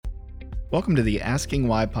Welcome to the Asking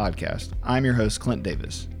Why podcast. I'm your host, Clint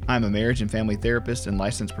Davis. I'm a marriage and family therapist and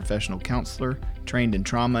licensed professional counselor trained in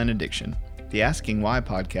trauma and addiction. The Asking Why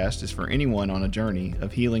podcast is for anyone on a journey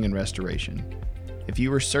of healing and restoration. If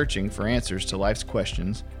you are searching for answers to life's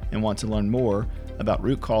questions and want to learn more about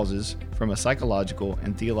root causes from a psychological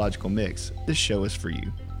and theological mix, this show is for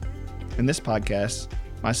you. In this podcast,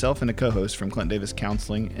 myself and a co-host from Clint Davis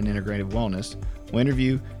Counseling and Integrative Wellness will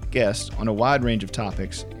interview guests on a wide range of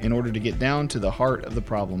topics in order to get down to the heart of the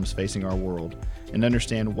problems facing our world and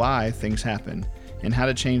understand why things happen and how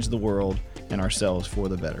to change the world and ourselves for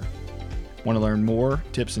the better. Want to learn more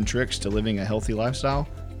tips and tricks to living a healthy lifestyle?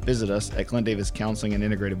 Visit us at Clint Davis Counseling and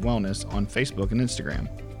Integrative Wellness on Facebook and Instagram.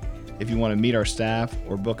 If you want to meet our staff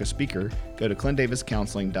or book a speaker, go to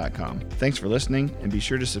clintdaviscounseling.com. Thanks for listening, and be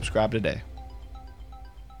sure to subscribe today.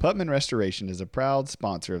 Putman Restoration is a proud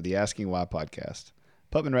sponsor of the Asking Why podcast.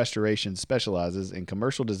 Putman Restoration specializes in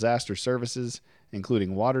commercial disaster services,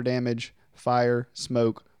 including water damage, fire,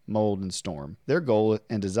 smoke, mold, and storm. Their goal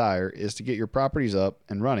and desire is to get your properties up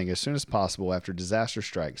and running as soon as possible after disaster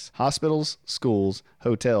strikes. Hospitals, schools,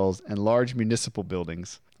 hotels, and large municipal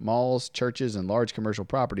buildings, malls, churches, and large commercial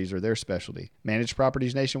properties are their specialty. Managed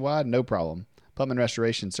properties nationwide? No problem. Putman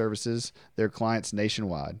Restoration services their clients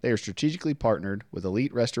nationwide. They are strategically partnered with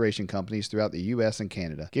elite restoration companies throughout the U.S. and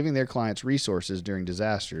Canada, giving their clients resources during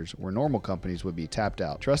disasters where normal companies would be tapped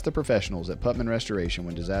out. Trust the professionals at Putman Restoration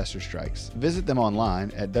when disaster strikes. Visit them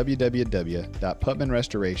online at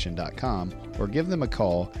www.putmanrestoration.com or give them a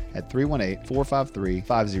call at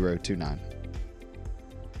 318-453-5029.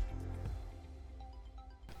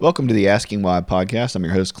 Welcome to the Asking Why podcast. I'm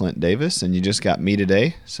your host, Clint Davis, and you just got me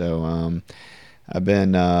today. So I've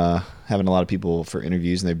been having a lot of people for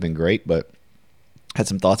interviews, and they've been great, but had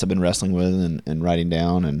some thoughts I've been wrestling with and writing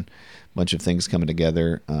down, and a bunch of things coming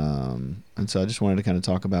together. And so I just wanted to kind of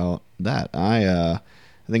talk about that. I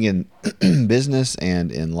think in business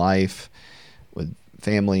and in life with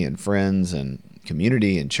family and friends and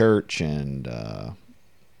community and church and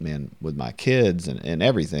with my kids and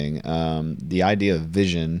everything, the idea of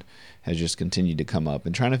vision has just continued to come up,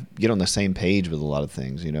 and trying to get on the same page with a lot of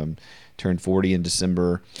things. You know, turned 40 in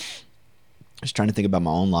December. Just trying to think about my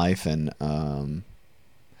own life and,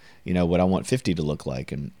 what I want 50 to look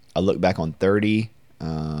like. And I look back on 30,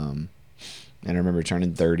 and I remember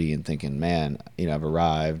turning 30 and thinking, man, I've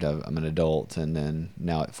arrived, I'm an adult. And then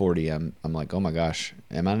now at 40, I'm like, oh my gosh,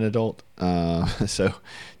 am I an adult? So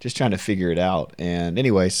just trying to figure it out. And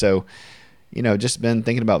anyway, so, just been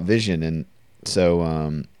thinking about vision. And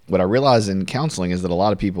so, what I realize in counseling is that a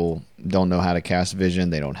lot of people don't know how to cast vision.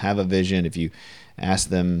 They don't have a vision. If you ask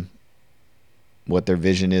them what their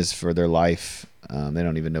vision is for their life, they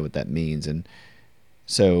don't even know what that means. And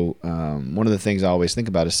so one of the things I always think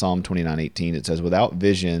about is Psalm 29:18. It says, without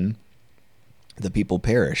vision, the people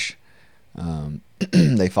perish.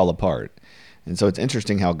 They fall apart. And so it's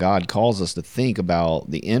interesting how God calls us to think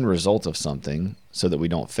about the end result of something so that we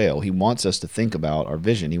don't fail. He wants us to think about our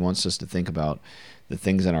vision. He wants us to think about the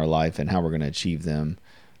things in our life and how we're going to achieve them.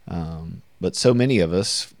 But so many of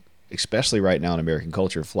us, especially right now in American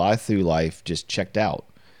culture, fly through life just checked out,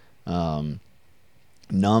 numb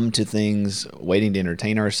to things, waiting to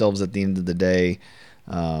entertain ourselves at the end of the day.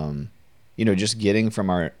 Just getting from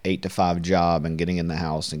our 8 to 5 job and getting in the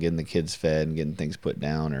house and getting the kids fed and getting things put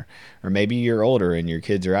down, or maybe you're older and your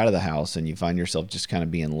kids are out of the house and you find yourself just kind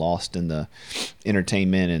of being lost in the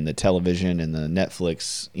entertainment and the television and the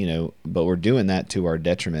Netflix, but we're doing that to our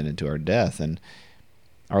detriment and to our death. And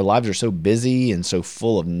our lives are so busy and so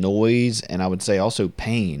full of noise, and I would say also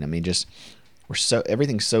pain. I mean,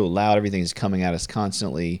 everything's so loud, everything's coming at us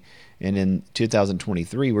constantly. And in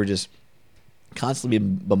 2023, we're just constantly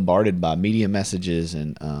bombarded by media messages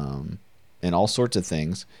and all sorts of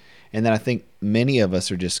things. And then I think many of us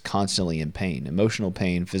are just constantly in pain, emotional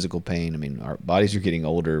pain, physical pain. I mean, our bodies are getting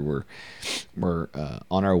older. We're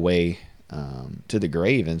on our way to the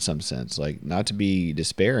grave in some sense. Like, not to be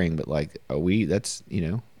despairing, but like, that's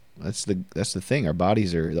the thing. Our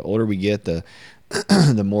bodies are, the older we get, the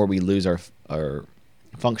the more we lose our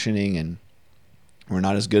functioning, and we're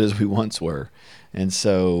not as good as we once were. And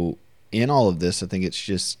so in all of this, I think it's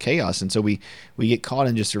just chaos. And so we get caught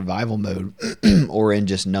in just survival mode or in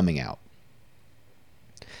just numbing out.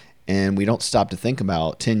 And we don't stop to think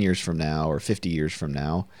about 10 years from now or 50 years from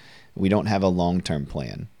now. We don't have a long-term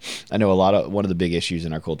plan. I know one of the big issues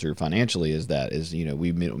in our culture financially is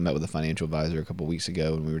we met with a financial advisor a couple of weeks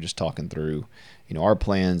ago, and we were just talking through, our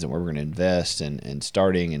plans and where we're going to invest and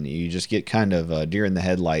starting, and you just get kind of deer in the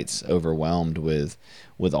headlights, overwhelmed with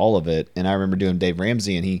all of it. And I remember doing Dave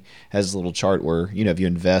Ramsey, and he has this little chart where, if you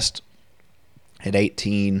invest At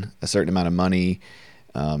 18, a certain amount of money,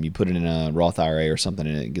 you put it in a Roth IRA or something,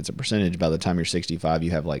 and it gets a percentage. By the time you're 65,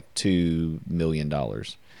 you have like $2 million.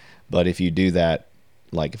 But if you do that,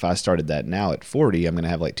 like if I started that now at 40, I'm going to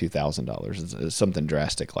have like $2,000. It's something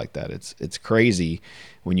drastic like that. It's crazy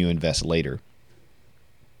when you invest later.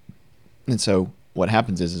 And so what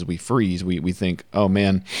happens is we freeze. We think, oh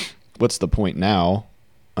man, what's the point now?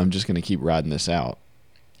 I'm just going to keep riding this out.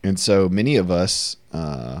 And so many of us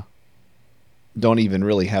don't even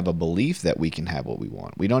really have a belief that we can have what we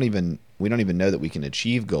want. We don't even know that we can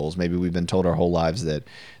achieve goals. Maybe we've been told our whole lives that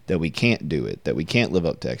we can't do it, that we can't live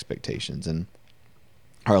up to expectations. And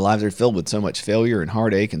our lives are filled with so much failure and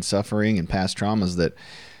heartache and suffering and past traumas that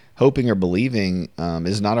hoping or believing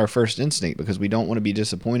is not our first instinct, because we don't want to be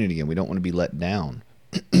disappointed again. We don't want to be let down.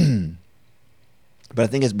 But I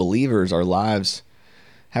think as believers, our lives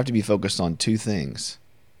have to be focused on two things.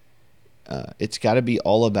 It's got to be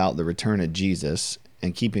all about the return of Jesus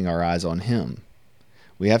and keeping our eyes on him.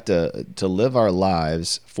 We have to live our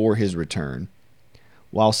lives for his return,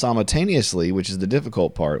 while simultaneously, which is the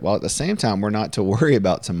difficult part, while at the same time we're not to worry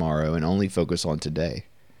about tomorrow and only focus on today.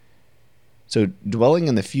 So dwelling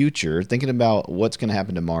in the future, thinking about what's going to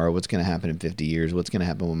happen tomorrow, what's going to happen in 50 years, what's going to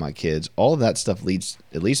happen with my kids, all of that stuff leads,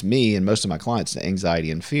 at least me and most of my clients, to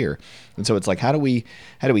anxiety and fear. And so it's like, how do we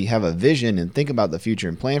have a vision and think about the future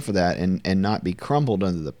and plan for that, and not be crumbled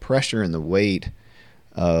under the pressure and the weight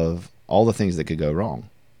of all the things that could go wrong?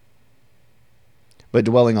 But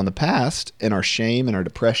dwelling on the past and our shame and our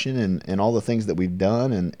depression and all the things that we've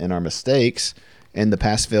done and our mistakes and the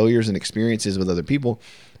past failures and experiences with other people,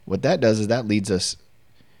 what that does is that leads us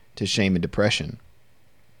to shame and depression.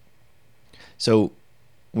 So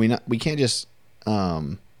we can't just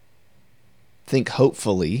think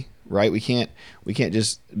hopefully, right? We can't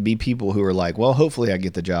just be people who are like, well, hopefully I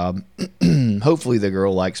get the job. Hopefully the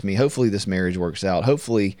girl likes me. Hopefully this marriage works out.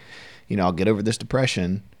 Hopefully, I'll get over this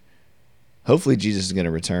depression. Hopefully Jesus is going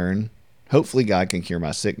to return. Hopefully God can cure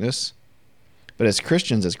my sickness. But as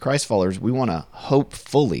Christians, as Christ followers, we want to hope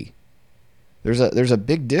fully. There's a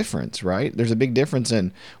big difference, right? There's a big difference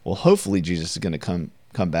in, well, hopefully Jesus is going to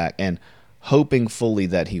come back, and hoping fully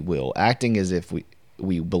that he will, acting as if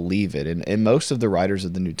we believe it. And most of the writers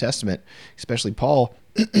of the New Testament, especially Paul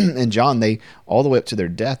and John, they, all the way up to their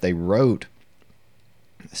death, they wrote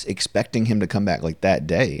expecting him to come back like that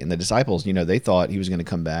day. And the disciples, they thought he was going to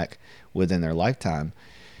come back within their lifetime,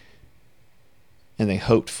 and they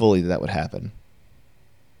hoped fully that would happen.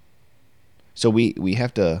 So we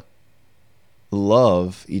have to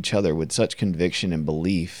love each other with such conviction and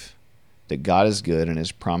belief that God is good and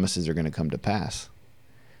his promises are going to come to pass.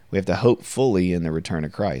 We have to hope fully in the return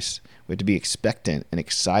of Christ. We have to be expectant and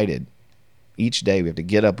excited each day. We have to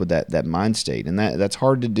get up with that mind state. And that's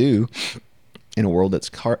hard to do in a world that's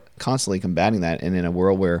constantly combating that, and in a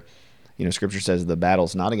world where, Scripture says the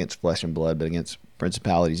battle's not against flesh and blood, but against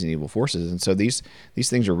principalities and evil forces. And so these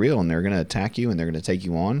things are real, and they're going to attack you, and they're going to take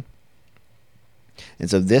you on.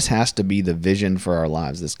 And so this has to be the vision for our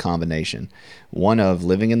lives, this combination. One of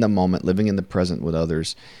living in the moment, living in the present with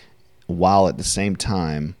others, while at the same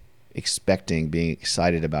time expecting, being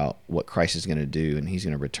excited about what Christ is going to do, and he's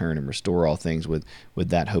going to return and restore all things with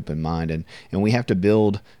that hope in mind. And we have to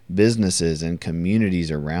build businesses and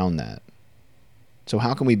communities around that. So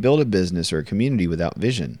how can we build a business or a community without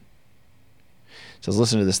vision? So I was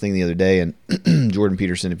listening to this thing the other day, and Jordan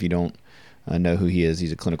Peterson, if you don't know who he is,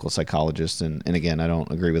 he's a clinical psychologist. And again, I don't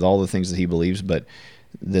agree with all the things that he believes, but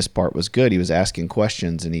this part was good. He was asking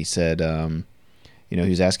questions, and he said, he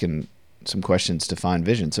was asking some questions to find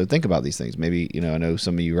vision. So think about these things. Maybe, I know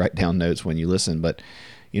some of you write down notes when you listen, but,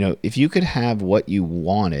 if you could have what you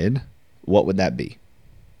wanted, what would that be?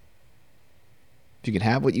 If you could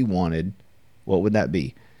have what you wanted, what would that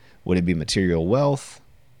be? Would it be material wealth?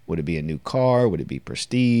 Would it be a new car? Would it be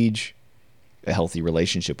prestige? A healthy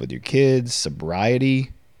relationship with your kids?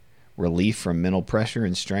 Sobriety? Relief from mental pressure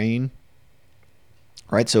and strain?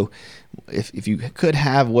 Right? So if you could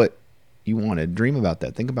have what you wanted, dream about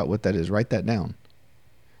that. Think about what that is. Write that down.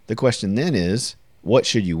 The question then is, what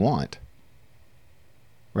should you want?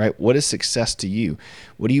 Right? What is success to you?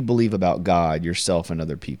 What do you believe about God, yourself, and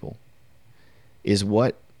other people? Is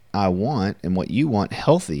what I want and what you want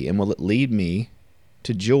healthy, and will it lead me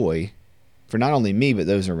to joy for not only me, but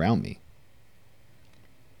those around me?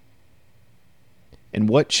 And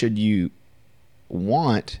what should you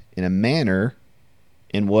want in a manner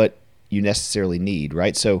in what you necessarily need,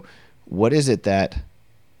 right? So what is it that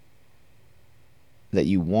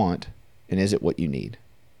you want, and is it what you need?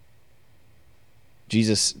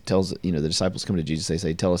 Jesus tells, the disciples come to Jesus, they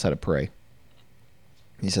say, tell us how to pray.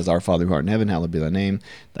 He says, Our Father who art in heaven, hallowed be thy name.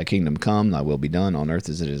 Thy kingdom come, thy will be done on earth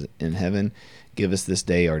as it is in heaven. Give us this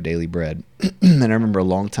day our daily bread. And I remember a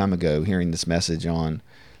long time ago hearing this message on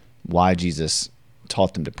why Jesus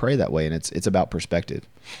taught them to pray that way, and it's about perspective.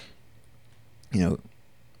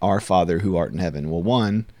 Our Father who art in heaven. Well,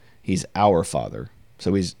 one, he's our Father.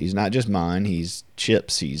 So he's not just mine. He's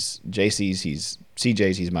Chip's, he's JC's, he's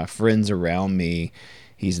CJ's, he's my friends around me.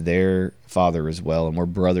 He's their Father as well, and we're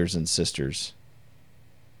brothers and sisters.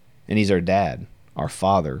 And he's our dad, our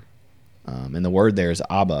Father. And the word there is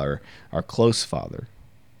Abba, or our close Father.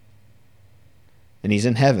 And he's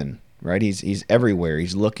in heaven, right? He's everywhere.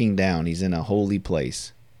 He's looking down. He's in a holy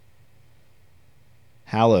place.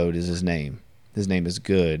 Hallowed is his name. His name is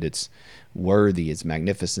good. It's worthy. It's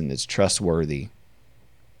magnificent. It's trustworthy.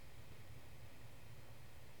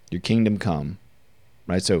 Your kingdom come,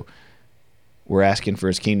 right? So we're asking for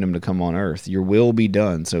his kingdom to come on earth. Your will be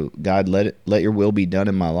done. So God, let your will be done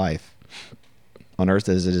in my life on earth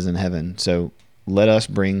as it is in heaven. So let us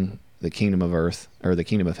bring the kingdom of earth, or the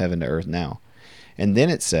kingdom of heaven, to earth now. And then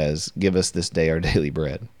it says, give us this day our daily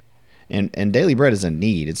bread. And daily bread is a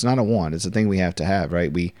need. It's not a want. It's a thing we have to have,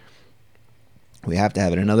 right? We have to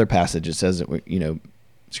have it. In another passage, it says that,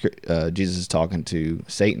 Jesus is talking to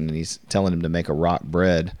Satan, and he's telling him to make a rock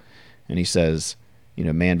bread. And he says,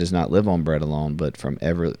 man does not live on bread alone, but from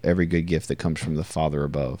every good gift that comes from the Father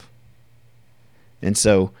above. And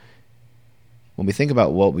so when we think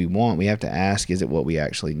about what we want, we have to ask, is it what we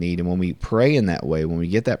actually need? And when we pray in that way, when we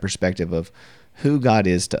get that perspective of who God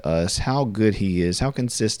is to us, how good he is, how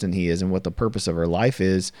consistent he is, and what the purpose of our life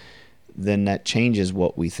is, then that changes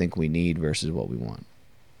what we think we need versus what we want.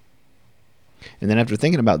 And then after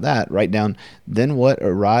thinking about that, write down then what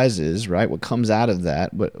arises, right? What comes out of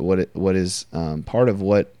that, what is part of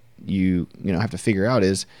what you have to figure out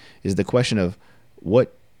is the question of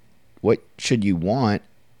what should you want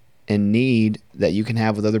and need that you can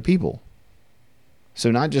have with other people. So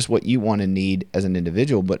not just what you want and need as an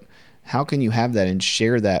individual, but how can you have that and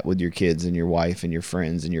share that with your kids and your wife and your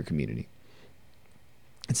friends and your community?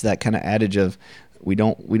 It's that kind of adage of we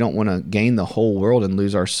don't want to gain the whole world and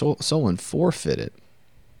lose our soul and forfeit it.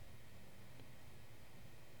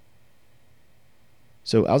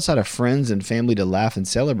 So outside of friends and family to laugh and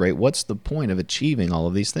celebrate, what's the point of achieving all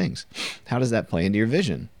of these things? How does that play into your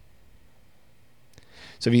vision?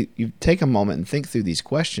 So if you take a moment and think through these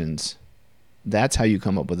questions, that's how you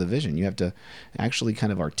come up with a vision. You have to actually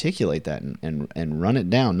kind of articulate that and run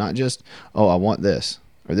it down, not just, oh, I want this,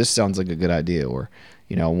 or this sounds like a good idea, or,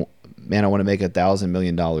 man, I want to make $1,000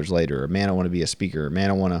 million later, or man, I want to be a speaker, or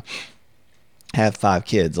man, I want to have 5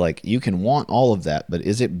 kids. Like, you can want all of that, but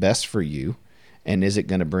is it best for you? And is it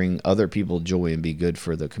going to bring other people joy and be good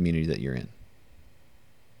for the community that you're in?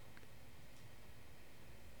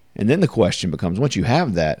 And then the question becomes, once you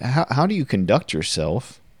have that, how do you conduct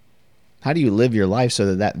yourself? How do you live your life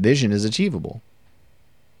so that vision is achievable?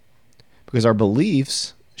 Because our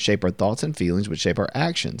beliefs shape our thoughts and feelings, which shape our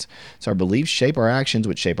actions. So our beliefs shape our actions,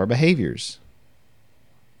 which shape our behaviors.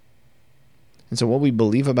 And so what we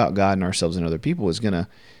believe about God and ourselves and other people is going to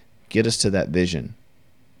get us to that vision.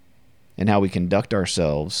 And how we conduct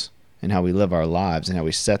ourselves and how we live our lives and how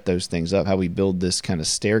we set those things up, how we build this kind of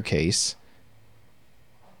staircase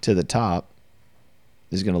to the top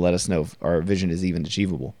is going to let us know if our vision is even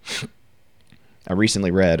achievable. I recently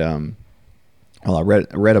read, I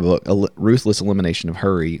read a book, Ruthless Elimination of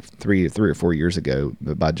Hurry, three or 4 years ago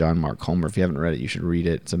by John Mark Comer. If you haven't read it, you should read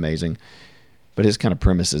it. It's amazing. But his kind of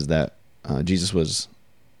premise is that Jesus was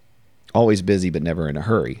always busy but never in a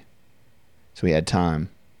hurry. So he had time.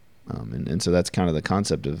 And so that's kind of the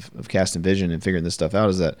concept of casting vision and figuring this stuff out,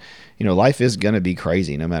 is that, life is going to be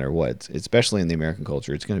crazy no matter what, especially in the American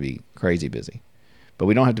culture. It's going to be crazy busy, but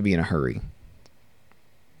we don't have to be in a hurry.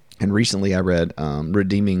 And recently I read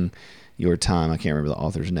Redeeming Your Time. I can't remember the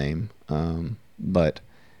author's name, but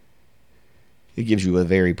it gives you a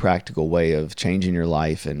very practical way of changing your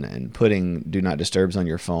life and putting do not disturbs on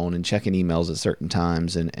your phone and checking emails at certain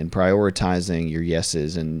times and prioritizing your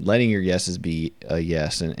yeses and letting your yeses be a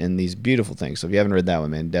yes and these beautiful things. So if you haven't read that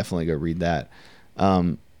one, man, definitely go read that.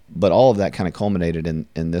 But all of that kind of culminated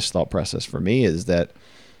in this thought process for me, is that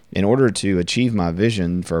in order to achieve my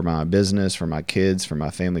vision for my business, for my kids, for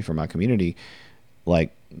my family, for my community,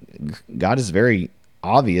 like, God is very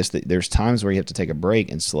obvious that there's times where you have to take a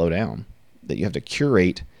break and slow down, that you have to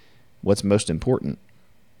curate what's most important.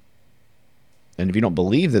 And if you don't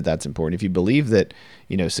believe that that's important, if you believe that,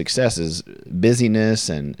 success is busyness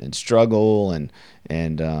and struggle and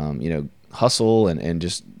hustle and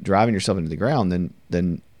just driving yourself into the ground,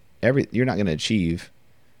 then you're not going to achieve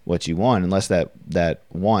what you want, unless that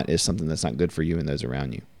want is something that's not good for you and those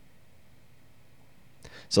around you.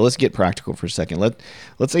 So let's get practical for a second.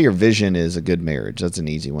 Let's say your vision is a good marriage. That's an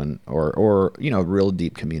easy one, or a real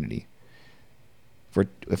deep community.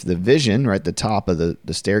 If the vision, right, the top of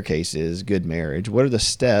the staircase is good marriage, what are the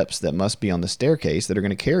steps that must be on the staircase that are going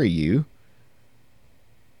to carry you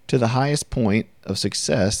to the highest point of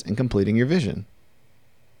success in completing your vision?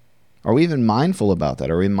 Are we even mindful about that?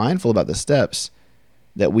 Are we mindful about the steps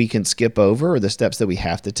that we can skip over, or the steps that we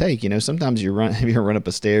have to take? Sometimes you run up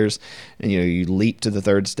a stairs and you leap to the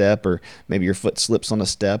third step, or maybe your foot slips on a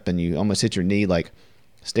step and you almost hit your knee. Like,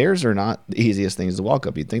 stairs are not the easiest things to walk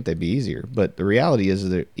up. You'd think they'd be easier, but the reality is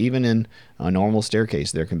that even in a normal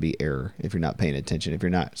staircase, there can be error if you're not paying attention, if you're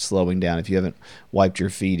not slowing down, if you haven't wiped your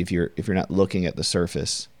feet, if you're not looking at the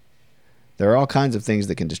surface. There are all kinds of things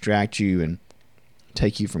that can distract you and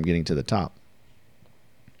take you from getting to the top.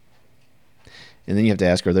 And then you have to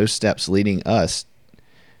ask, are those steps leading us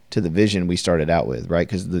to the vision we started out with, right?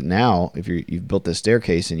 Because now, if you've built this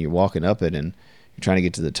staircase and you're walking up it and you're trying to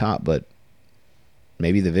get to the top, but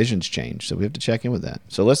maybe the vision's changed, so we have to check in with that.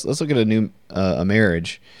 So let's look at a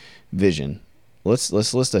marriage vision. Let's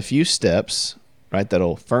list a few steps, right,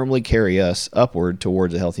 that'll firmly carry us upward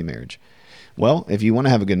towards a healthy marriage. Well, if you want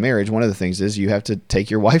to have a good marriage, one of the things is you have to take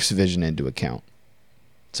your wife's vision into account.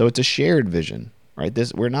 So it's a shared vision, right?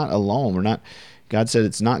 We're not alone. God said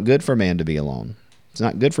it's not good for man to be alone. It's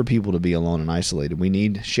not good for people to be alone and isolated. We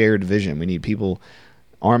need shared vision. We need people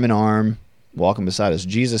arm in arm walking beside us.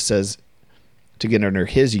 Jesus says to get under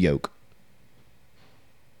his yoke,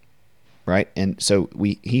 right? And so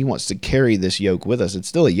he wants to carry this yoke with us. It's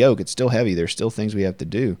still a yoke. It's still heavy. There's still things we have to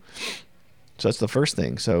do. So that's the first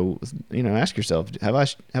thing. So, ask yourself, have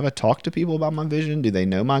I talked to people about my vision? Do they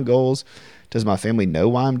know my goals? Does my family know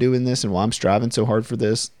why I'm doing this and why I'm striving so hard for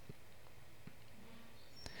this?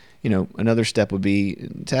 Another step would be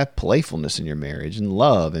to have playfulness in your marriage, and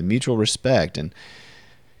love and mutual respect, and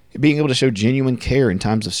being able to show genuine care in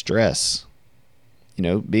times of stress.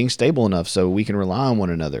 Being stable enough so we can rely on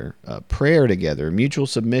one another, prayer together, mutual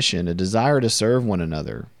submission, a desire to serve one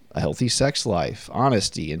another, a healthy sex life,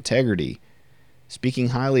 honesty, integrity, speaking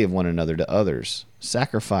highly of one another to others,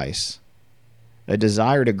 sacrifice, a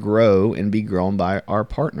desire to grow and be grown by our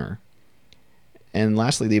partner. And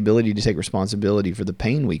lastly, the ability to take responsibility for the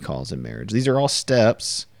pain we cause in marriage. These are all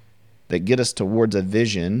steps that get us towards a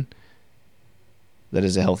vision that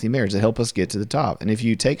is a healthy marriage, that help us get to the top. And if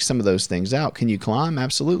you take some of those things out, can you climb?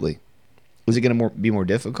 Absolutely. Is it going to be more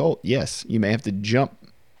difficult? Yes. You may have to jump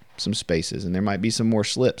some spaces, and there might be some more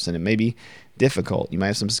slips, and it may be difficult. You might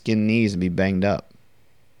have some skinned knees and be banged up.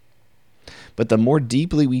 But the more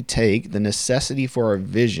deeply we take the necessity for our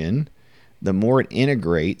vision, the more it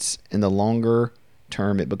integrates and the longer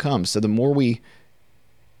term it becomes. So the more we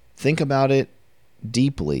think about it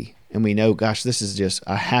deeply, and we know, gosh, this is just,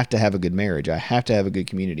 I have to have a good marriage. I have to have a good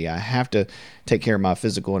community. I have to take care of my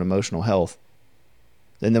physical and emotional health.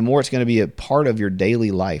 Then the more it's going to be a part of your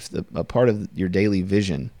daily life, a part of your daily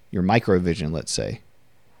vision, your micro vision, let's say.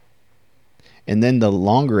 And then the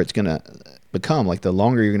longer it's going to become, like the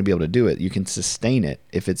longer you're going to be able to do it, you can sustain it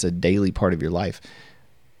if it's a daily part of your life.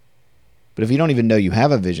 But if you don't even know you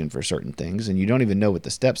have a vision for certain things, and you don't even know what the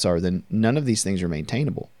steps are, then none of these things are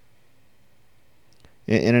maintainable.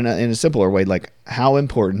 In a simpler way, like, how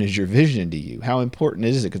important is your vision to you? How important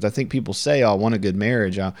is it? Because I think people say, I want a good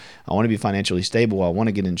marriage. I want to be financially stable. I want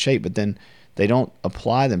to get in shape. But then they don't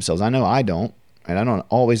apply themselves. I know I don't. And I don't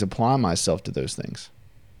always apply myself to those things.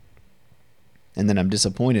 And then I'm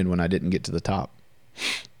disappointed when I didn't get to the top.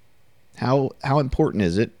 How important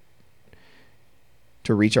is it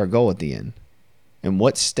to reach our goal at the end? And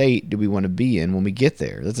what state do we want to be in when we get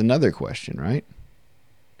there? That's another question, right?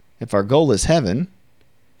 If our goal is heaven,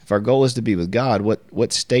 if our goal is to be with God,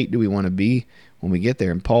 what state do we want to be when we get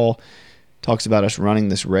there? And Paul talks about us running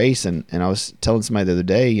this race, and I was telling somebody the other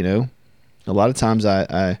day, a lot of times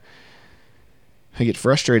I get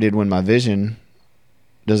frustrated when my vision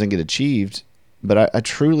doesn't get achieved, but I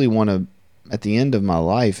truly want to, at the end of my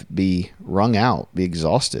life, be wrung out, be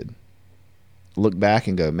exhausted. Look back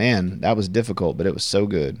and go, man, that was difficult, but it was so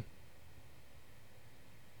good.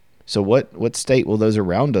 So what state will those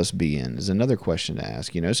around us be in is another question to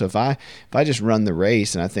ask. So if I just run the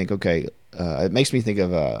race and I think, okay, it makes me think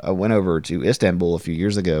of I went over to Istanbul a few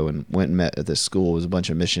years ago and went and met at this school. It was a bunch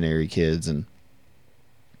of missionary kids, and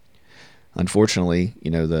unfortunately,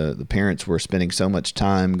 the parents were spending so much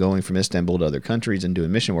time going from Istanbul to other countries and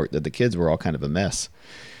doing mission work that the kids were all kind of a mess.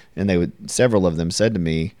 And several of them said to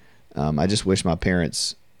me, I just wish my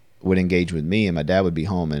parents would engage with me and my dad would be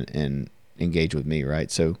home and engage with me, right?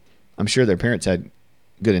 So I'm sure their parents had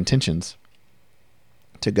good intentions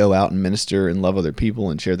to go out and minister and love other people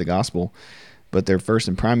and share the gospel, but their first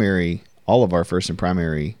and primary, all of our first and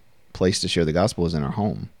primary place to share the gospel is in our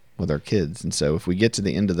home with our kids. And so if we get to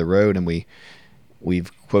the end of the road and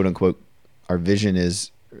we've quote unquote, our vision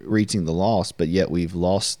is reaching the lost, but yet we've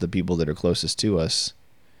lost the people that are closest to us,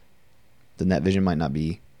 then that vision might not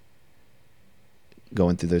be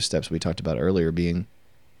going through those steps we talked about earlier, being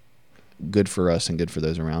good for us and good for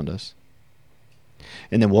those around us.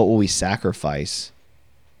 And then what will we sacrifice?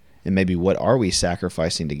 And maybe what are we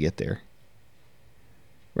sacrificing to get there?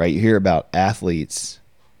 Right? You hear about athletes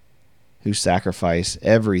who sacrifice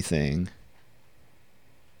everything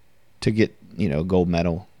to get, a gold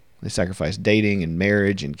medal. They sacrifice dating and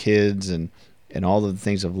marriage and kids and all of the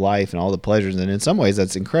things of life and all the pleasures. And in some ways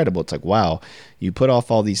that's incredible. It's like, wow, you put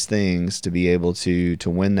off all these things to be able to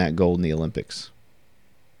win that gold in the Olympics.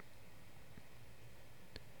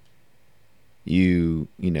 You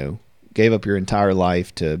gave up your entire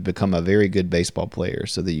life to become a very good baseball player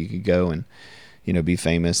so that you could go and, be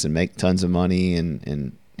famous and make tons of money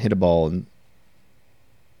and hit a ball. And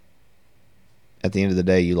at the end of the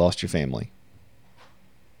day, you lost your family.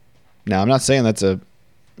 Now, I'm not saying that's a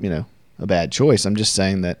bad choice. I'm just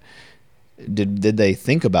saying that did they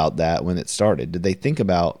think about that when it started? Did they think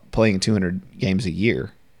about playing 200 games a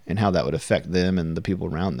year and how that would affect them and the people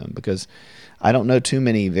around them? Because I don't know too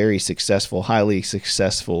many very successful, highly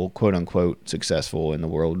successful, quote unquote, successful in the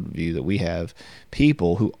worldview that we have,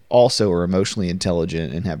 people who also are emotionally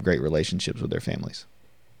intelligent and have great relationships with their families.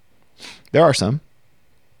 There are some,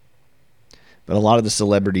 but a lot of the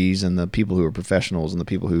celebrities and the people who are professionals and the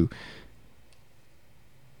people who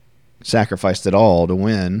sacrificed it all to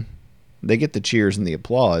win, they get the cheers and the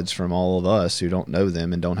applause from all of us who don't know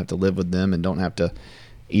them and don't have to live with them and don't have to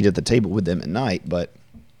eat at the table with them at night. But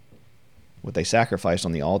what they sacrificed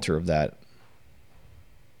on the altar of that,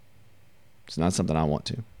 it's not something I want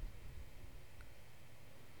to.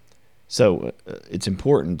 So it's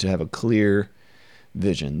important to have a clear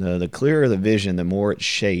vision. The clearer the vision, the more it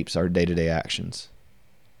shapes our day-to-day actions.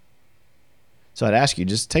 So I'd ask you,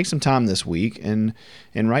 just take some time this week and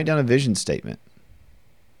write down a vision statement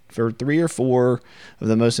for 3 or 4 of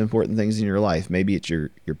the most important things in your life. Maybe it's your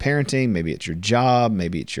parenting, maybe it's your job,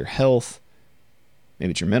 maybe it's your health,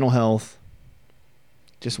 maybe it's your mental health.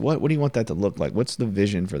 Just what do you want that to look like? What's the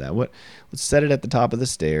vision for that? Let's set it at the top of the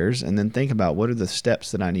stairs and then think about what are the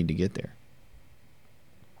steps that I need to get there.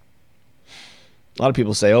 A lot of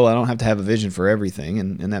people say, I don't have to have a vision for everything,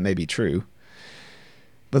 and that may be true.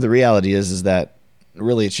 But the reality is that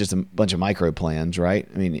really it's just a bunch of micro plans, right?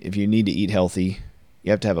 I mean, if you need to eat healthy,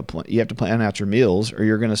 you have to have a plan. You have to plan out your meals, or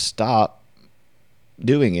you're going to stop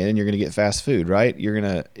doing it, and you're going to get fast food, right?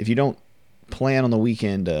 If you don't plan on the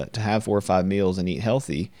weekend to have 4 or 5 meals and eat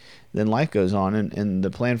healthy, then life goes on and the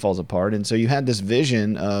plan falls apart. And so you had this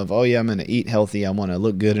vision of, I'm going to eat healthy. I want to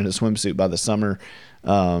look good in a swimsuit by the summer.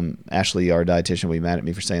 Ashley, our dietitian, will be mad at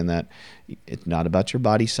me for saying that. It's not about your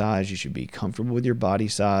body size. You should be comfortable with your body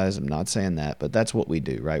size. I'm not saying that, but that's what we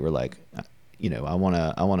do, right? We're like, I want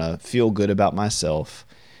to feel good about myself.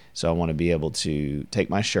 So I want to be able to take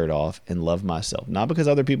my shirt off and love myself. Not because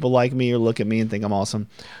other people like me or look at me and think I'm awesome,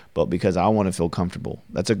 but because I want to feel comfortable.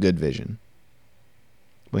 That's a good vision.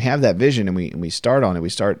 We have that vision and we start on it. We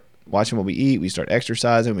start watching what we eat. We start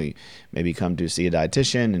exercising. We maybe come to see a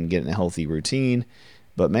dietitian and get in a healthy routine.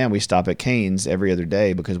 But man, we stop at Cane's every other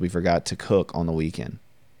day because we forgot to cook on the weekend.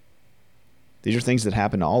 These are things that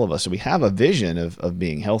happen to all of us. So we have a vision of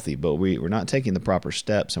being healthy, but we're not taking the proper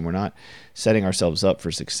steps and we're not setting ourselves up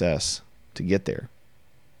for success to get there.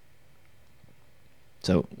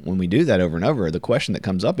 So when we do that over and over, the question that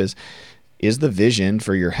comes up is the vision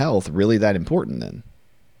for your health really that important then?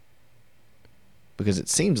 Because it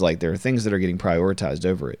seems like there are things that are getting prioritized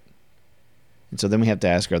over it. And so then we have to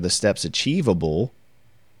ask, are the steps achievable?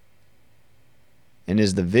 And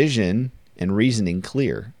is the vision and reasoning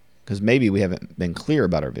clear? Because maybe we haven't been clear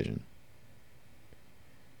about our vision.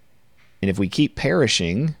 And if we keep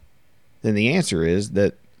perishing, then the answer is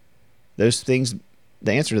that the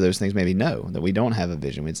answer to those things may be no, that we don't have a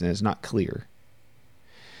vision. It's not clear.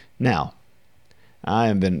 Now, I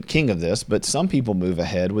have been king of this, but some people move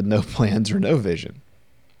ahead with no plans or no vision.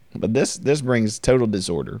 But this brings total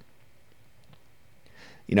disorder.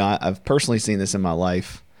 I've personally seen this in my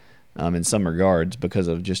life in some regards because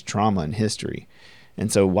of just trauma and history. And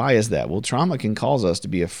so why is that? Well, trauma can cause us to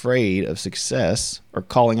be afraid of success or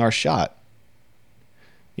calling our shot.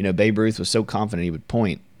 Babe Ruth was so confident he would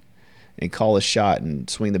point and call a shot and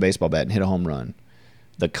swing the baseball bat and hit a home run.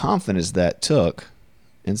 The confidence that took,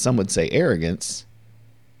 and some would say arrogance,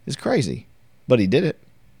 is crazy. But he did it.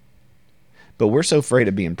 But we're so afraid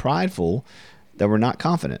of being prideful that we're not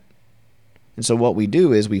confident. And so what we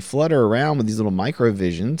do is we flutter around with these little micro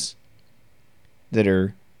visions that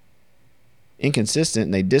are inconsistent,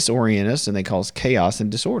 and they disorient us, and they cause chaos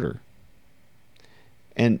and disorder.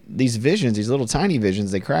 And these visions, these little tiny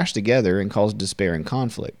visions, they crash together and cause despair and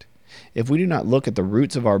conflict. If we do not look at the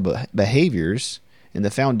roots of our behaviors and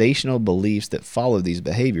the foundational beliefs that follow these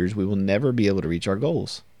behaviors, we will never be able to reach our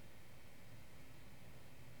goals.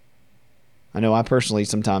 I know I personally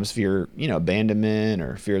sometimes fear, abandonment,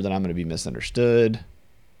 or fear that I'm going to be misunderstood.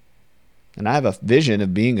 And I have a vision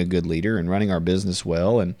of being a good leader and running our business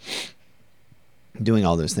well and doing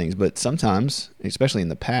all those things. But sometimes, especially in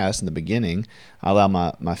the past, in the beginning, I allow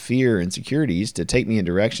my fear and insecurities to take me in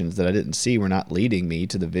directions that I didn't see were not leading me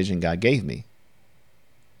to the vision God gave me.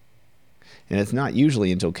 And it's not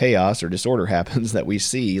usually until chaos or disorder happens that we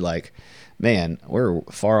see, like, man, we're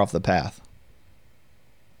far off the path.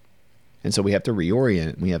 And so we have to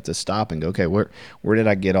reorient. We have to stop and go, okay, where did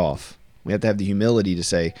I get off? We have to have the humility to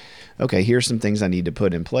say, okay, here's some things I need to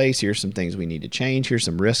put in place. Here's some things we need to change. Here's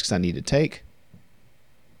some risks I need to take.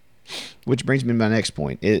 Which brings me to my next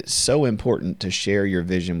point. It's so important to share your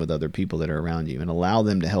vision with other people that are around you and allow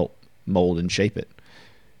them to help mold and shape it.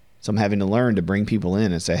 So I'm having to learn to bring people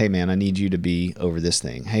in and say, hey, man, I need you to be over this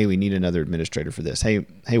thing. Hey, we need another administrator for this. Hey,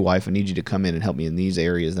 wife, I need you to come in and help me in these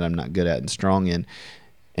areas that I'm not good at and strong in,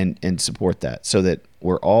 and support that so that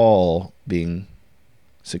we're all being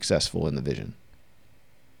successful in the vision.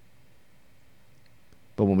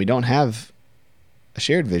 But when we don't have a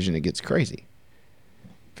shared vision, it gets crazy.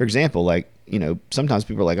 For example, sometimes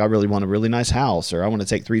people are like, I really want a really nice house, or I want to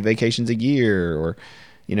take 3 vacations a year, or,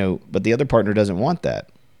 but the other partner doesn't want that.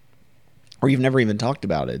 Or you've never even talked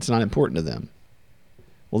about it. It's not important to them.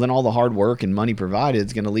 Well, then all the hard work and money provided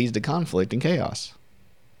is going to lead to conflict and chaos.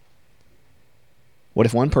 What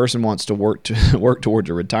if one person wants to work towards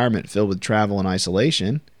a retirement filled with travel and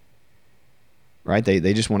isolation, right?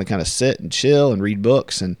 They just want to kind of sit and chill and read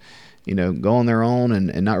books and, go on their own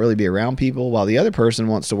and not really be around people, while the other person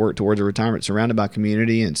wants to work towards a retirement surrounded by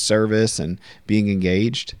community and service and being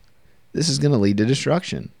engaged. This is going to lead to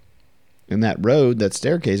destruction. And that road, that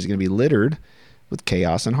staircase, is going to be littered with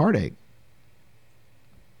chaos and heartache.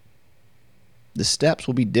 The steps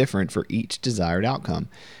will be different for each desired outcome,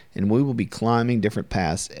 and we will be climbing different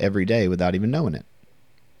paths every day without even knowing it.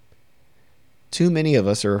 Too many of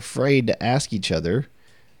us are afraid to ask each other,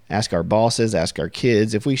 ask our bosses, ask our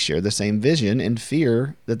kids if we share the same vision, in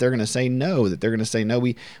fear that they're going to say no,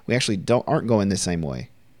 we actually aren't going the same way.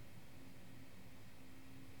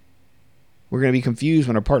 We're going to be confused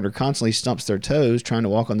when our partner constantly stumps their toes trying to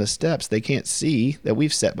walk on the steps they can't see that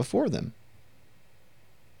we've set before them.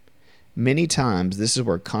 Many times, this is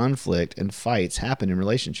where conflict and fights happen in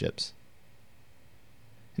relationships.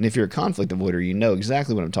 And if you're a conflict avoider, you know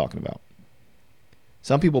exactly what I'm talking about.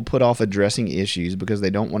 Some people put off addressing issues because they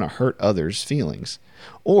don't want to hurt others' feelings,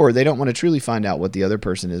 or they don't want to truly find out what the other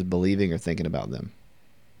person is believing or thinking about them.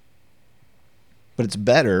 But it's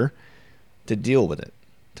better to deal with it,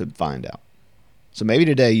 to find out. So maybe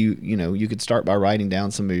today you could start by writing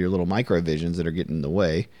down some of your little micro visions that are getting in the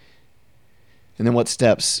way, and then what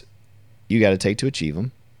steps you got to take to achieve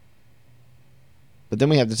them. But then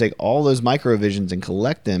we have to take all those micro visions and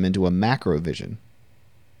collect them into a macro vision.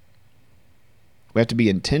 We have to be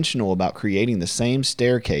intentional about creating the same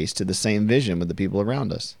staircase to the same vision with the people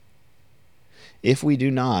around us. If we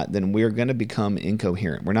do not, then we're going to become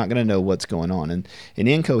incoherent. We're not going to know what's going on. And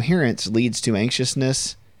incoherence leads to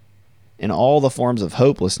anxiousness and all the forms of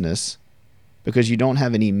hopelessness because you don't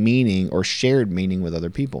have any meaning or shared meaning with other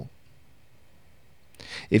people.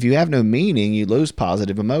 If you have no meaning, you lose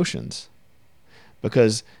positive emotions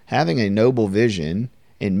because having a noble vision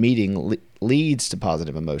and meeting leads to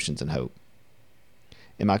positive emotions and hope.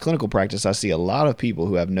 In my clinical practice, I see a lot of people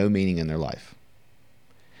who have no meaning in their life.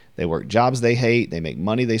 They work jobs they hate. They make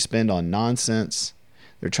money they spend on nonsense.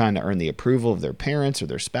 They're trying to earn the approval of their parents or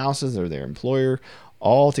their spouses or their employer,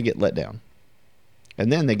 all to get let down.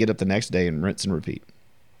 And then they get up the next day and rinse and repeat.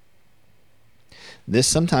 This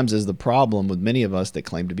sometimes is the problem with many of us that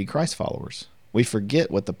claim to be Christ followers. We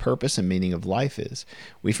forget what the purpose and meaning of life is.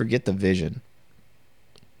 We forget the vision.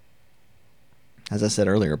 As I said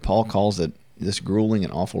earlier, Paul calls it this grueling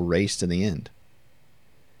and awful race to the end.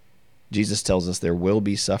 Jesus tells us there will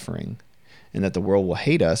be suffering and that the world will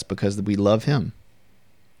hate us because we love him.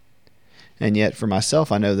 And yet for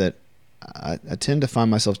myself, I know that I tend to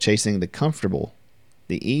find myself chasing the comfortable,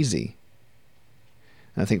 the easy.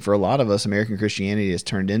 And I think for a lot of us, American Christianity has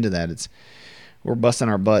turned into that. We're busting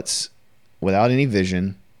our butts without any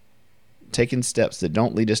vision, taking steps that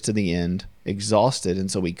don't lead us to the end, exhausted, and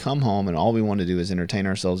so we come home and all we want to do is entertain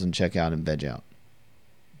ourselves and check out and veg out.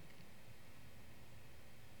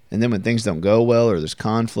 And then when things don't go well or there's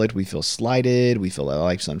conflict, we feel slighted, we feel like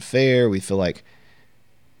life's unfair, we feel like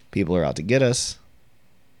people are out to get us.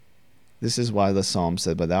 This is why the Psalm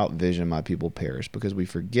said, without vision my people perish, because we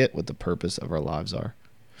forget what the purpose of our lives are.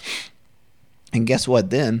 And guess what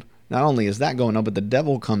then? Not only is that going on, but the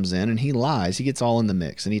devil comes in and he lies. He gets all in the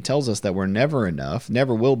mix, and he tells us that we're never enough,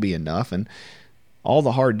 never will be enough, and all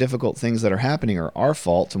the hard, difficult things that are happening are our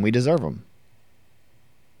fault and we deserve them.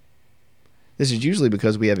 This is usually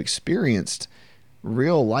because we have experienced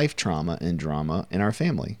real life trauma and drama in our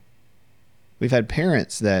family. We've had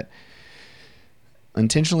parents that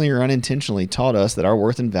intentionally or unintentionally taught us that our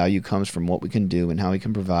worth and value comes from what we can do and how we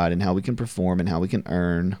can provide and how we can perform and how we can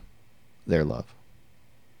earn their love.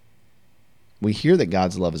 We hear that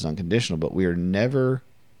God's love is unconditional, but we are never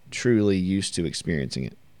truly used to experiencing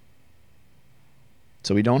it.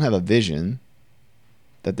 So we don't have a vision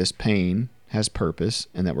that this pain has purpose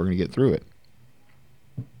and that we're going to get through it.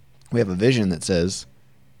 We have a vision that says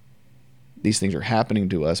these things are happening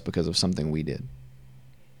to us because of something we did.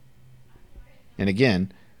 And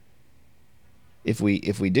again, if we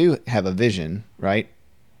do have a vision, right?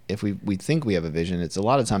 If we think we have a vision, it's a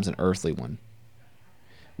lot of times an earthly one.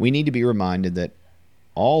 We need to be reminded that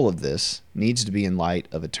all of this needs to be in light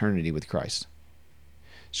of eternity with Christ.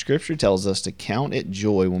 Scripture tells us to count it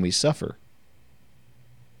joy when we suffer.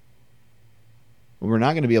 We're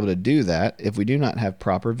not going to be able to do that if we do not have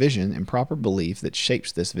proper vision and proper belief that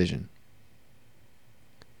shapes this vision.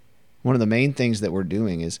 One of the main things that we're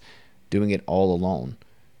doing is doing it all alone.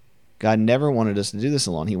 God never wanted us to do this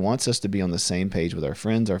alone. He wants us to be on the same page with our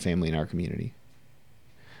friends, our family, and our community.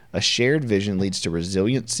 A shared vision leads to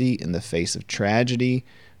resiliency in the face of tragedy,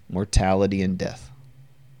 mortality, and death.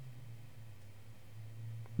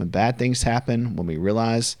 When bad things happen, when we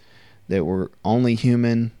realize that we're only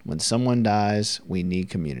human, when someone dies, we need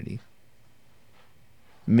community.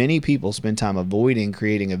 Many people spend time avoiding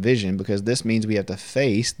creating a vision because this means we have to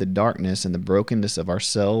face the darkness and the brokenness of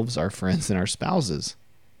ourselves, our friends, and our spouses.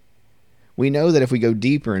 We know that if we go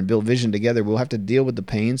deeper and build vision together, we'll have to deal with the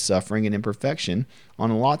pain, suffering, and imperfection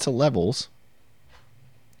on lots of levels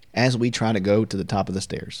as we try to go to the top of the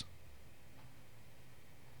stairs.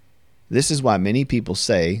 This is why many people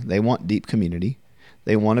say they want deep community,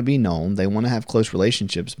 they want to be known, they want to have close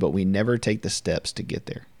relationships, but we never take the steps to get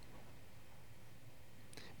there.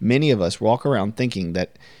 Many of us walk around thinking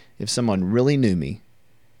that if someone really knew me,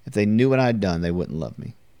 if they knew what I'd done, they wouldn't love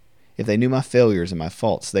me. If they knew my failures and my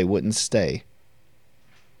faults, they wouldn't stay.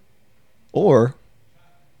 Or,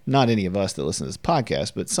 not any of us that listen to this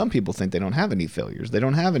podcast, but some people think they don't have any failures, they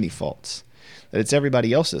don't have any faults, that it's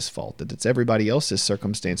everybody else's fault, that it's everybody else's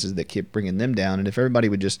circumstances that keep bringing them down, and if everybody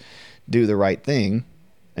would just do the right thing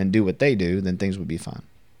and do what they do, then things would be fine.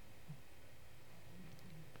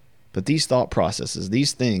 But these thought processes,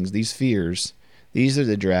 these things, these fears, these are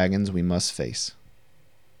the dragons we must face.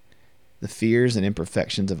 The fears and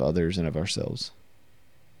imperfections of others and of ourselves.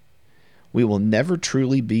 We will never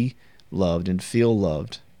truly be loved and feel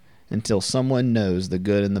loved until someone knows the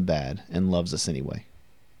good and the bad and loves us anyway.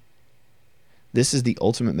 This is the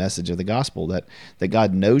ultimate message of the gospel, that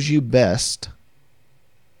God knows you best,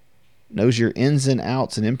 knows your ins and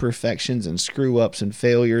outs and imperfections and screw-ups and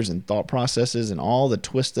failures and thought processes and all the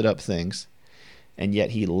twisted up things, and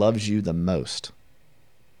yet he loves you the most.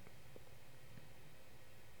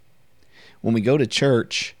 When we go to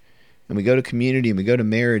church and we go to community and we go to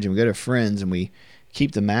marriage and we go to friends and we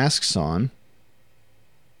keep the masks on,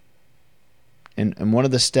 and one of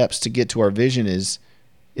the steps to get to our vision is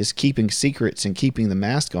keeping secrets and keeping the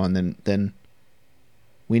mask on, then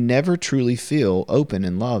we never truly feel open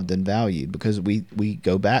and loved and valued, because we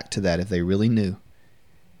go back to that if they really knew.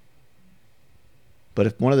 But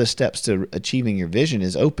if one of the steps to achieving your vision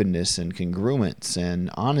is openness and congruence and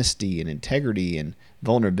honesty and integrity and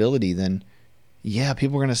vulnerability, then yeah,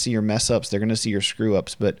 people are going to see your mess ups, they're going to see your screw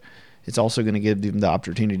ups, but it's also going to give them the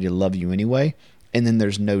opportunity to love you anyway. And then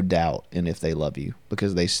there's no doubt in if they love you,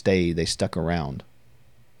 because they stuck around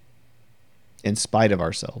in spite of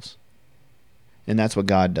ourselves. And that's what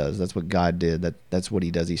God does. That's what God did. That's what he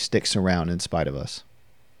does. He sticks around in spite of us.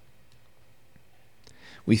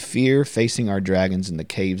 We fear facing our dragons in the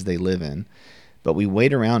caves they live in, but we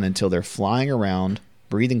wait around until they're flying around,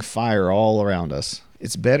 breathing fire all around us.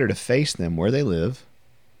 It's better to face them where they live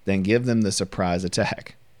than give them the surprise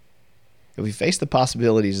attack. If we face the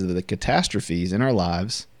possibilities of the catastrophes in our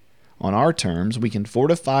lives on our terms, we can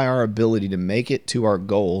fortify our ability to make it to our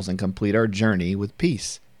goals and complete our journey with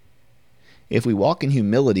peace. If we walk in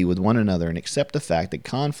humility with one another and accept the fact that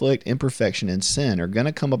conflict, imperfection, and sin are going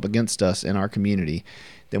to come up against us in our community,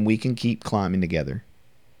 then we can keep climbing together.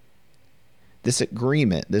 This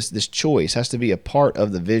agreement, this choice has to be a part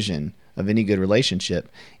of the vision of any good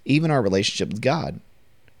relationship, even our relationship with God.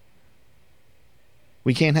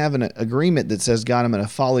 We can't have an agreement that says, God, I'm going to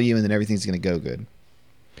follow you and then everything's going to go good.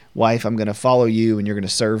 Wife, I'm going to follow you and you're going to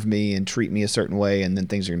serve me and treat me a certain way and then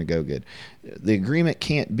things are going to go good. The agreement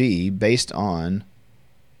can't be based on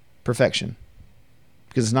perfection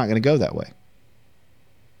because it's not going to go that way.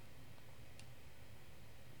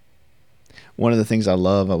 One of the things I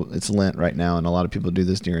love, it's Lent right now, and a lot of people do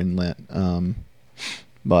this during Lent,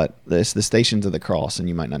 but it's the Stations of the Cross, and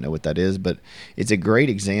you might not know what that is, but it's a great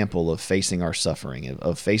example of facing our suffering,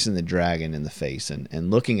 of facing the dragon in the face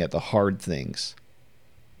and looking at the hard things.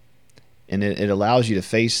 And it allows you to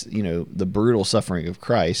face, the brutal suffering of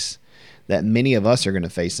Christ that many of us are going to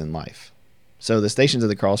face in life. So the Stations of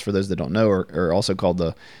the Cross, for those that don't know, are also called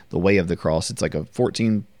the Way of the Cross. It's like a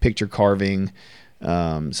 14-picture carving.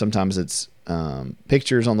 Sometimes it's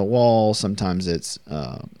pictures on the wall. Sometimes it's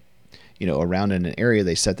around in an area.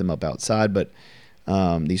 They set them up outside. But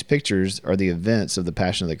these pictures are the events of the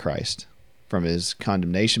Passion of the Christ, from his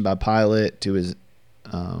condemnation by Pilate to his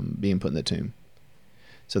being put in the tomb.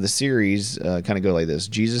 So the series kind of go like this.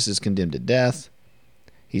 Jesus is condemned to death.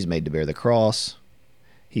 He's made to bear the cross.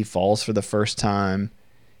 He falls for the first time.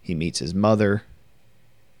 He meets his mother.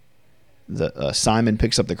 Simon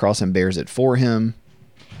picks up the cross and bears it for him.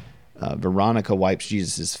 Veronica wipes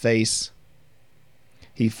Jesus' face.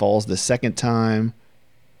 He falls the second time.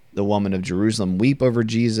 The woman of Jerusalem weep over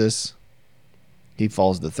Jesus. He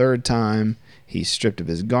falls the third time. He's stripped of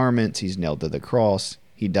his garments. He's nailed to the cross.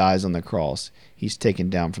 He dies on the cross. He's taken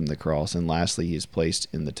down from the cross. And lastly, he is placed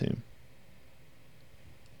in the tomb.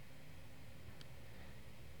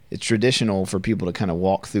 It's traditional for people to kind of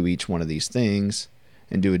walk through each one of these things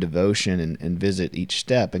and do a devotion and visit each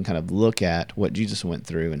step and kind of look at what Jesus went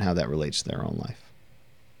through and how that relates to their own life.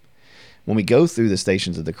 When we go through the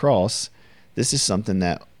Stations of the Cross, this is something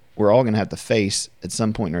that we're all going to have to face at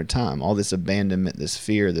some point in our time. All this abandonment, this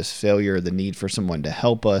fear, this failure, the need for someone to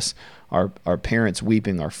help us, our parents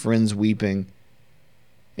weeping, our friends weeping.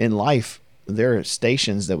 In life, there are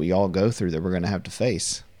stations that we all go through that we're going to have to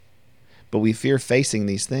face. But we fear facing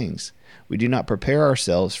these things. We do not prepare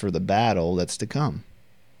ourselves for the battle that's to come.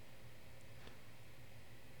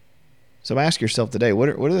 So ask yourself today, what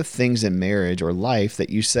are the things in marriage or life that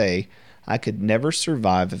you say, I could never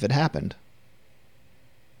survive if it happened?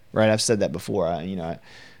 Right? I've said that before.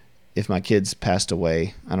 If my kids passed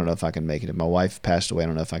away, I don't know if I can make it. If my wife passed away, I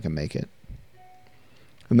don't know if I can make it.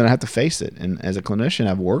 And then I have to face it. And as a clinician,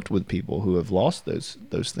 I've worked with people who have lost those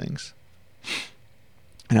things.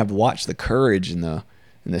 And I've watched the courage and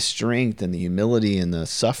the strength and the humility and the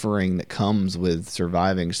suffering that comes with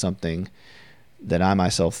surviving something that I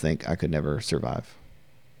myself think I could never survive.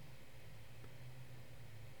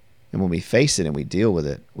 And when we face it and we deal with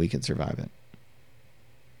it, we can survive it.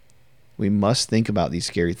 We must think about these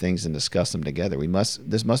scary things and discuss them together.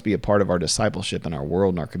 This must be a part of our discipleship in our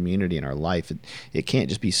world, in our community, in our life. It can't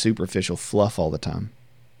just be superficial fluff all the time.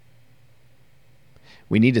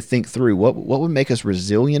 We need to think through what would make us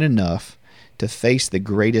resilient enough to face the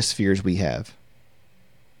greatest fears we have.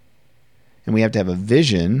 And we have to have a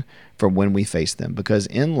vision for when we face them, because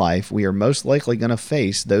in life, we are most likely going to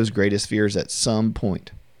face those greatest fears at some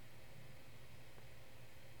point.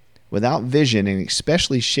 Without vision, and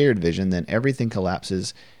especially shared vision, then everything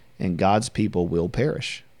collapses and God's people will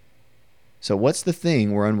perish. So what's the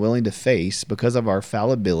thing we're unwilling to face because of our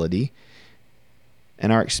fallibility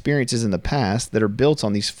and our experiences in the past that are built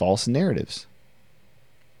on these false narratives?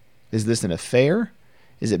 Is this an affair?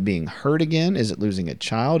 Is it being hurt again? Is it losing a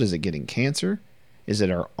child? Is it getting cancer? Is it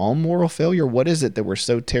our own moral failure? What is it that we're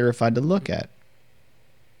so terrified to look at?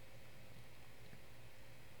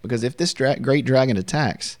 Because if this great dragon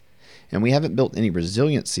attacks, and we haven't built any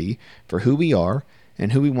resiliency for who we are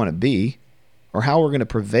and who we want to be, or how we're going to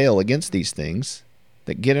prevail against these things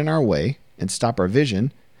that get in our way and stop our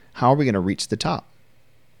vision, how are we going to reach the top?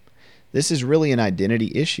 This is really an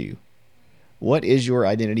identity issue. What is your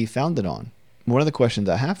identity founded on? One of the questions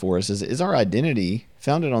I have for us is our identity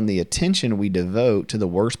founded on the attention we devote to the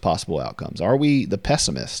worst possible outcomes? Are we the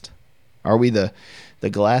pessimist? Are we the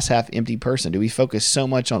glass half empty person? Do we focus so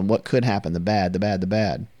much on what could happen, the bad, the bad, the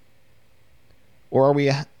bad? Or are we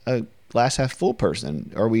a glass half full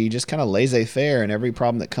person? Are we just kind of laissez-faire and every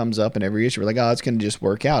problem that comes up and every issue, we're like, oh, it's going to just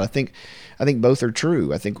work out? I think both are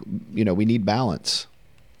true. I think, we need balance.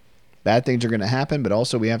 Bad things are going to happen, but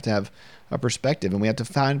also we have to have a perspective, and we have to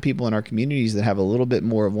find people in our communities that have a little bit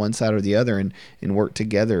more of one side or the other and work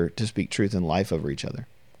together to speak truth and life over each other.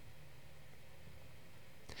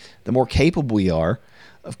 The more capable we are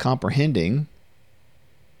of comprehending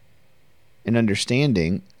and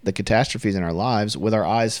understanding the catastrophes in our lives with our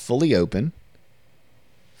eyes fully open,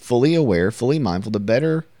 fully aware, fully mindful, the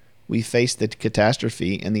better we face the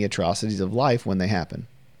catastrophe and the atrocities of life when they happen.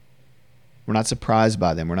 We're not surprised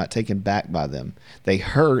by them. We're not taken back by them. They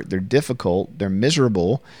hurt. They're difficult. They're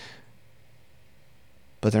miserable.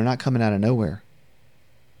 But they're not coming out of nowhere.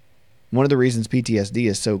 One of the reasons PTSD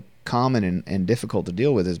is so common and difficult to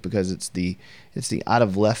deal with is because it's the out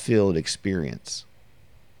of left field experience.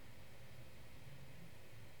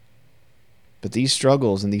 But these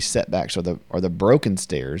struggles and these setbacks are the broken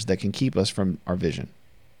stairs that can keep us from our vision.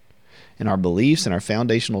 And our beliefs and our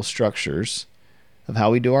foundational structures of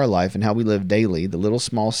how we do our life and how we live daily, the little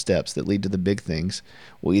small steps that lead to the big things,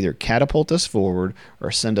 will either catapult us forward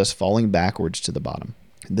or send us falling backwards to the bottom.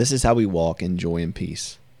 This is how we walk in joy and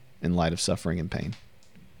peace in light of suffering and pain.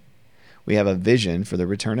 We have a vision for the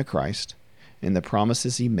return of Christ and the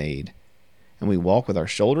promises he made, and we walk with our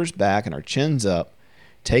shoulders back and our chins up,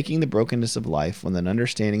 taking the brokenness of life with an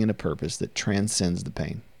understanding and a purpose that transcends the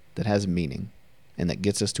pain, that has meaning, and that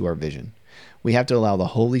gets us to our vision. We have to allow the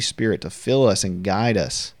Holy Spirit to fill us and guide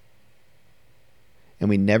us, and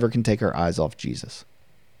we never can take our eyes off Jesus.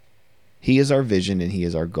 He is our vision and he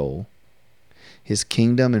is our goal. His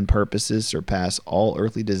kingdom and purposes surpass all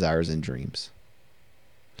earthly desires and dreams.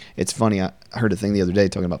 It's funny, I heard a thing the other day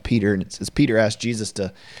talking about Peter, and it says Peter asked Jesus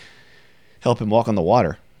to help him walk on the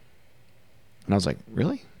water. And I was like,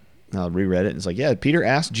 really? And I reread it, and it's like, yeah, Peter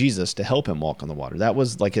asked Jesus to help him walk on the water. That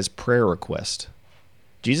was like his prayer request.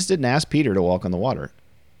 Jesus didn't ask Peter to walk on the water.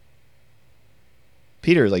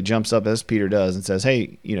 Peter like jumps up, as Peter does, and says,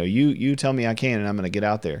 hey, you tell me I can, and I'm going to get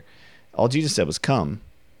out there. All Jesus said was come.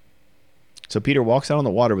 So Peter walks out on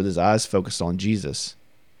the water with his eyes focused on Jesus.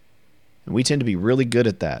 And we tend to be really good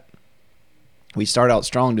at that. We start out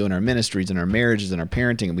strong doing our ministries and our marriages and our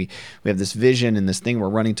parenting, and we have this vision and this thing we're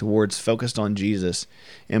running towards focused on Jesus,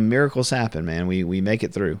 and miracles happen, man. We make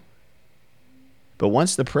it through. But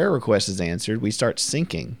once the prayer request is answered, we start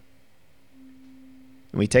sinking.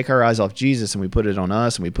 And we take our eyes off Jesus and we put it on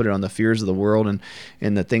us, and we put it on the fears of the world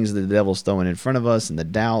and the things that the devil's throwing in front of us and the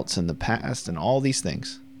doubts and the past and all these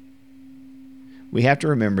things. We have to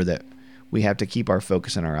remember that we have to keep our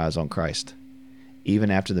focus and our eyes on Christ,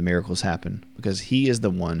 even after the miracles happen, because he is the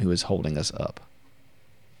one who is holding us up.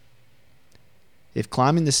 If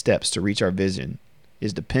climbing the steps to reach our vision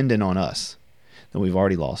is dependent on us, then we've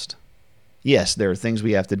already lost. Yes, there are things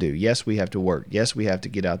we have to do. Yes, we have to work. Yes, we have to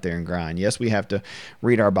get out there and grind. Yes, we have to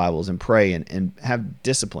read our Bibles and pray and have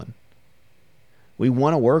discipline. We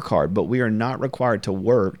want to work hard, but we are not required to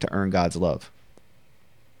work to earn God's love.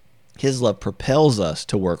 His love propels us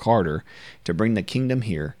to work harder to bring the kingdom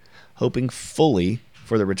here, hoping fully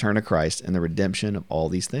for the return of Christ and the redemption of all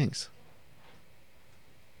these things.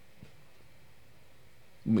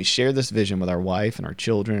 When we share this vision with our wife and our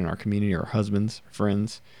children and our community, our husbands, our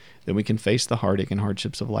friends, then we can face the heartache and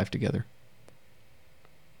hardships of life together.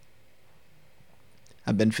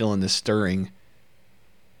 I've been feeling this stirring.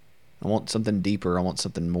 I want something deeper. I want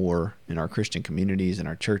something more in our Christian communities, in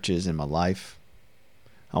our churches, in my life.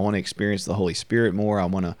 I want to experience the Holy Spirit more. I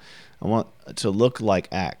want to look like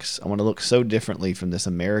Acts. I want to look so differently from this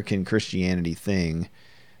American Christianity thing.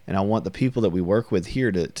 And I want the people that we work with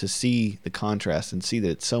here to see the contrast and see that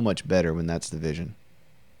it's so much better when that's the vision.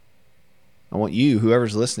 I want you,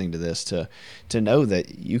 whoever's listening to this, to know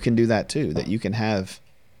that you can do that too, that you can have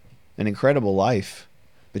an incredible life,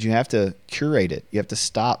 but you have to curate it. You have to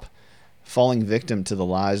stop falling victim to the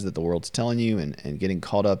lies that the world's telling you and getting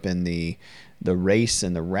caught up in the race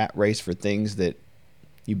and the rat race for things that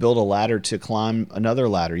you build a ladder to climb another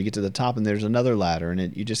ladder. You get to the top and there's another ladder,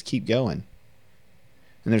 and you just keep going.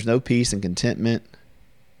 And there's no peace and contentment.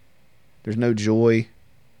 There's no joy.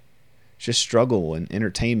 It's just struggle and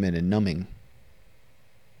entertainment and numbing.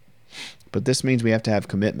 But this means we have to have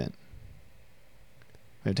commitment.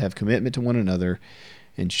 We have to have commitment to one another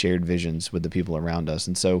and shared visions with the people around us.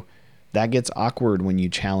 And so that gets awkward when you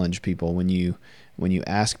challenge people, when you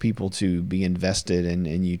ask people to be invested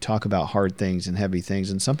and you talk about hard things and heavy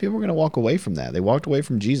things. And some people are going to walk away from that. They walked away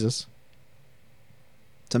from Jesus.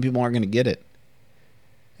 Some people aren't going to get it.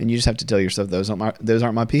 And you just have to tell yourself, those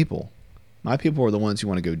aren't my people. My people are the ones who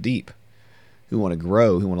want to go deep, who want to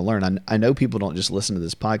grow, who want to learn. I know people don't just listen to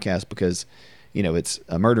this podcast because, it's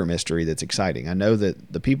a murder mystery that's exciting. I know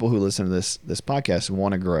that the people who listen to this podcast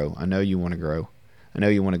want to grow. I know you want to grow. I know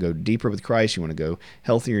you want to go deeper with Christ. You want to go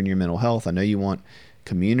healthier in your mental health. I know you want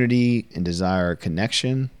community and desire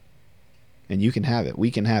connection. And you can have it.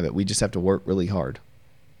 We can have it. We just have to work really hard.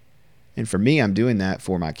 And for me, I'm doing that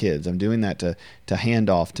for my kids. I'm doing that to hand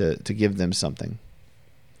off, to give them something.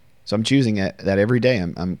 So I'm choosing that every day.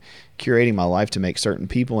 I'm curating my life to make certain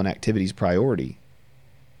people and activities priority.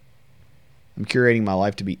 I'm curating my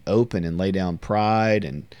life to be open and lay down pride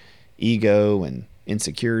and ego and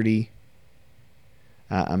insecurity.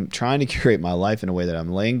 I'm trying to curate my life in a way that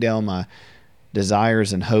I'm laying down my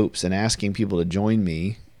desires and hopes and asking people to join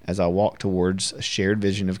me as I walk towards a shared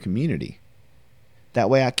vision of community. That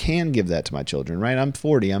way I can give that to my children, right? I'm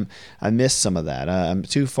 40. I miss some of that. I'm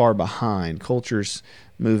too far behind. Culture's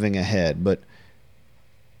moving ahead. But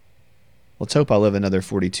let's hope I live another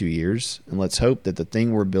 42 years. And let's hope that the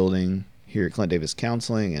thing we're building here at Clint Davis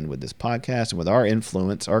Counseling and with this podcast and with our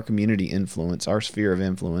influence, our community influence, our sphere of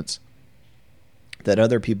influence, that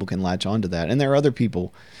other people can latch onto that. And there are other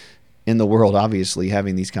people in the world, obviously,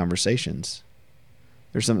 having these conversations.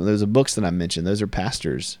 There's a books that I mentioned. Those are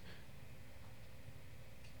pastors.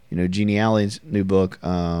 Jeannie Alley's new book,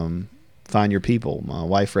 Find Your People. My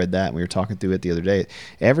wife read that, and we were talking through it the other day.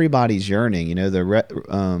 Everybody's yearning.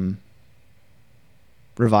 The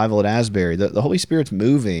revival at Asbury. The Holy Spirit's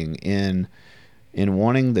moving in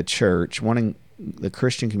wanting the church, wanting the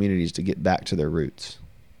Christian communities to get back to their roots.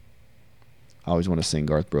 I always want to sing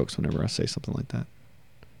Garth Brooks whenever I say something like that.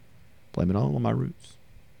 Blame it all on my roots.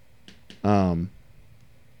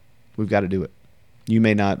 We've got to do it. You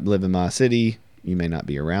may not live in my city. You may not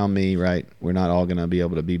be around me, right? We're not all going to be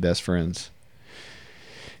able to be best friends.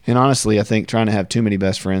 And honestly, I think trying to have too many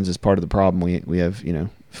best friends is part of the problem. We have,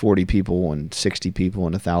 40 people and 60 people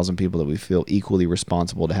and 1,000 people that we feel equally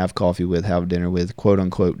responsible to have coffee with, have dinner with, quote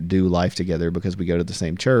unquote, do life together because we go to the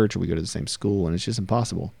same church or we go to the same school, and it's just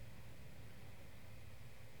impossible.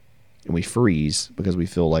 And we freeze because we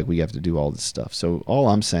feel like we have to do all this stuff. So all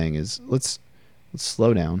I'm saying is let's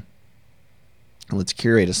slow down. Let's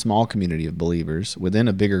curate a small community of believers within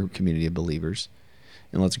a bigger community of believers,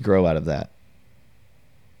 and let's grow out of that.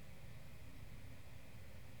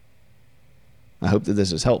 I hope that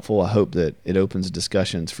this is helpful. I hope that it opens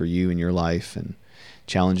discussions for you in your life and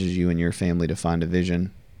challenges you and your family to find a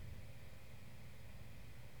vision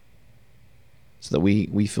so that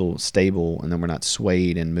we feel stable and then we're not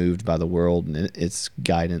swayed and moved by the world and its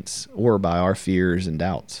guidance or by our fears and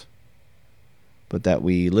doubts, but that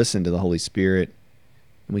we listen to the Holy Spirit.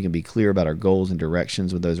 We can be clear about our goals and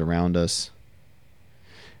directions with those around us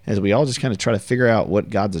as we all just kind of try to figure out what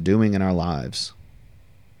God's doing in our lives.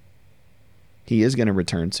 He is going to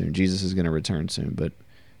return soon. Jesus is going to return soon. But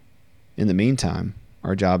in the meantime,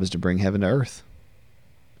 our job is to bring heaven to earth.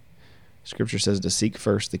 Scripture says to seek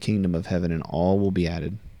first the kingdom of heaven and all will be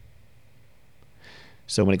added.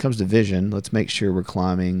 So when it comes to vision, let's make sure we're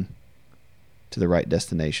climbing to the right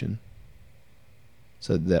destination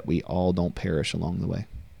so that we all don't perish along the way.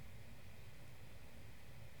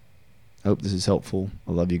 I hope this is helpful.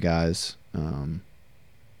 I love you guys.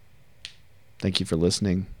 Thank you for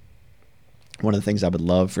listening. One of the things I would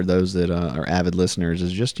love for those that are avid listeners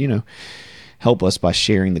is just, help us by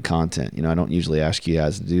sharing the content. I don't usually ask you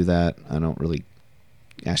guys to do that. I don't really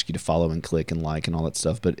ask you to follow and click and like and all that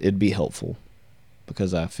stuff, but it'd be helpful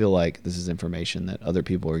because I feel like this is information that other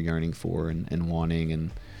people are yearning for and wanting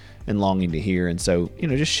and longing to hear. And so,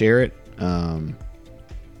 just share it. Go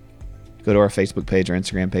to our Facebook page or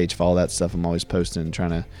Instagram page, follow that stuff. I'm always posting and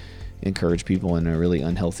trying to encourage people in a really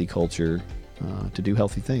unhealthy culture to do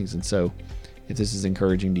healthy things. And so if this is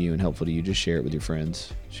encouraging to you and helpful to you, just share it with your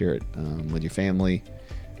friends, share it with your family,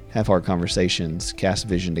 have hard conversations, cast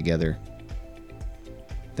vision together.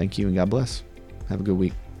 Thank you and God bless. Have a good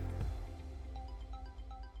week.